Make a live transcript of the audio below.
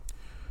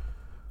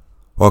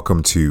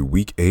Welcome to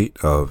week 8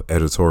 of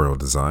editorial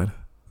design,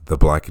 the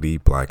Blackety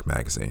Black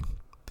magazine.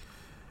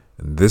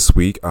 And this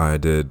week I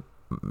did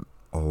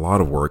a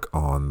lot of work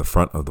on the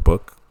front of the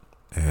book,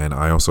 and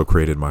I also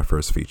created my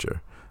first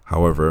feature.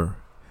 However,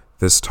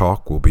 this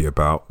talk will be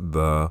about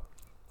the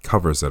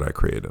covers that I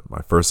created,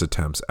 my first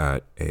attempts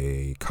at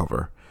a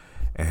cover.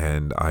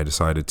 And I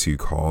decided to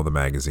call the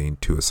magazine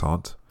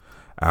Toussaint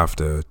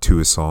after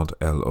Toussaint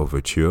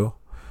L'Ouverture,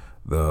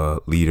 the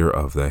leader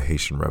of the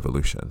Haitian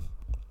Revolution.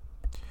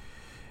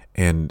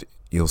 And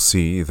you'll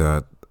see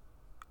that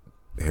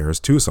here's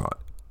Toussaint.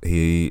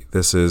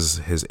 This is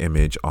his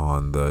image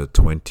on the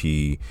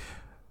 20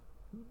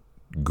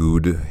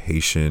 Good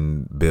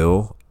Haitian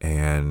bill,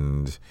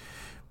 and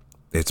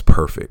it's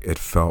perfect. It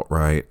felt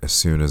right as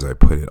soon as I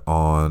put it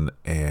on,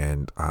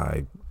 and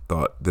I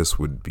thought this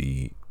would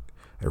be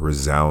a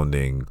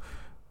resounding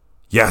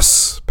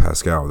yes,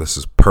 Pascal, this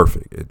is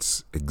perfect.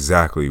 It's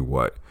exactly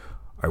what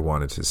I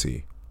wanted to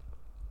see.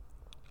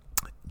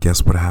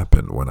 Guess what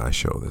happened when I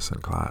showed this in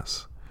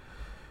class?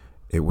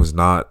 It was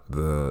not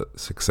the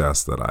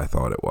success that I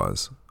thought it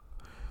was.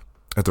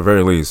 At the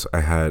very least,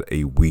 I had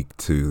a week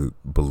to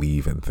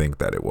believe and think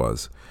that it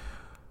was.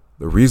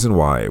 The reason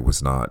why it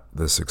was not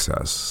the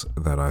success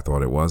that I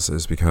thought it was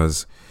is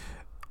because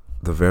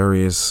the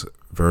various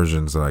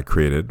versions that I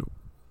created,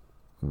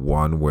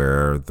 one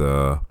where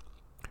the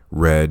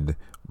red,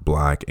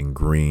 black, and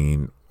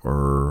green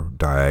were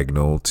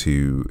diagonal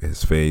to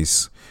his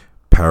face,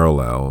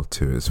 parallel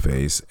to his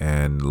face,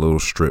 and little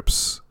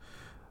strips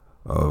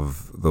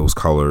of those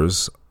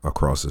colors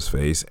across his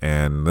face.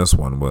 And this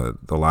one,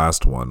 the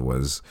last one,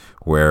 was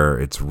where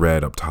it's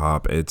red up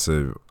top. It's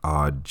a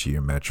odd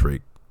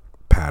geometric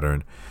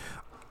pattern.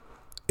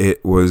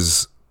 It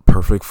was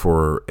perfect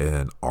for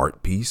an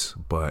art piece,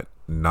 but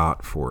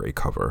not for a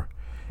cover.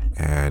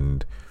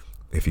 And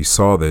if you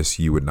saw this,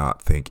 you would not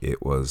think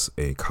it was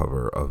a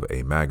cover of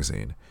a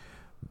magazine.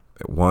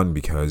 One,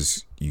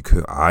 because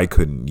I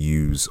couldn't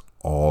use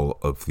all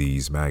of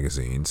these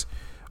magazines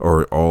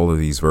or all of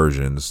these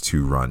versions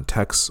to run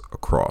text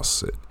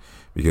across it,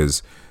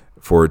 because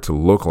for it to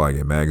look like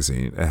a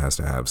magazine, it has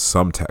to have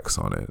some text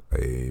on it,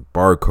 a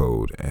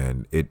barcode,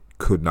 and it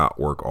could not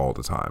work all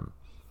the time.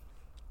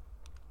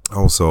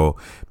 Also,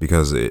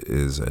 because it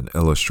is an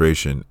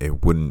illustration,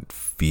 it wouldn't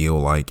feel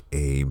like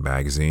a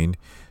magazine.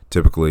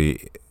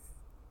 Typically,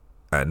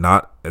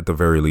 not at the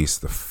very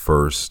least the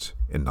first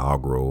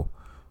inaugural,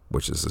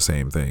 which is the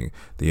same thing,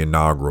 the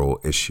inaugural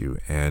issue.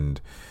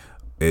 And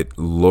it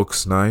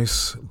looks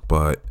nice,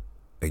 but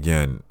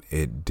again,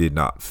 it did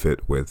not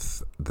fit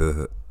with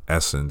the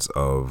essence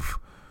of,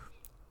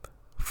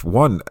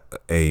 one,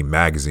 a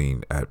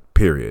magazine at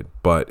period,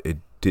 but it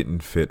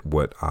didn't fit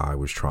what I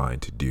was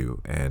trying to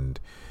do. And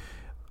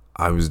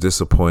I was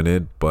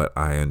disappointed, but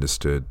I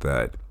understood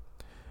that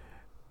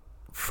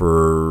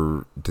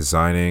for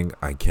designing,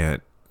 I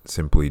can't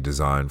simply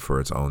design for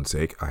its own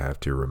sake. I have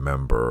to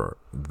remember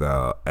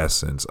the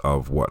essence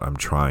of what I'm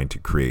trying to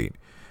create,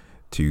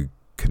 to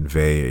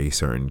convey a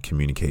certain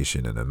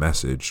communication and a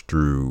message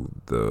through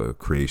the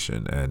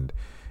creation. And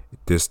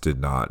this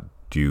did not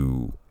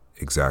do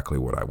exactly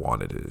what I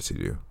wanted it to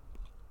do.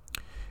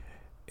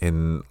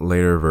 In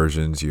later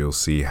versions, you'll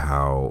see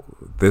how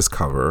this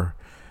cover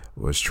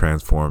was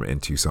transformed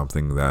into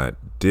something that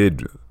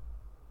did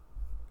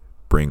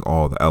bring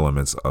all the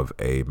elements of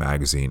a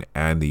magazine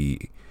and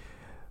the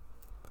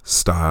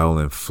style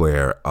and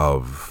flair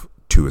of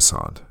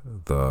Toussaint,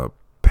 the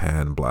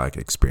Pan-Black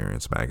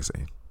Experience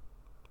magazine.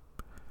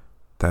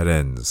 That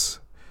ends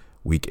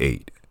week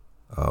 8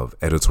 of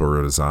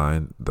editorial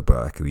design, the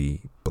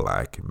Blackety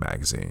Black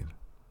magazine.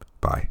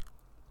 Bye.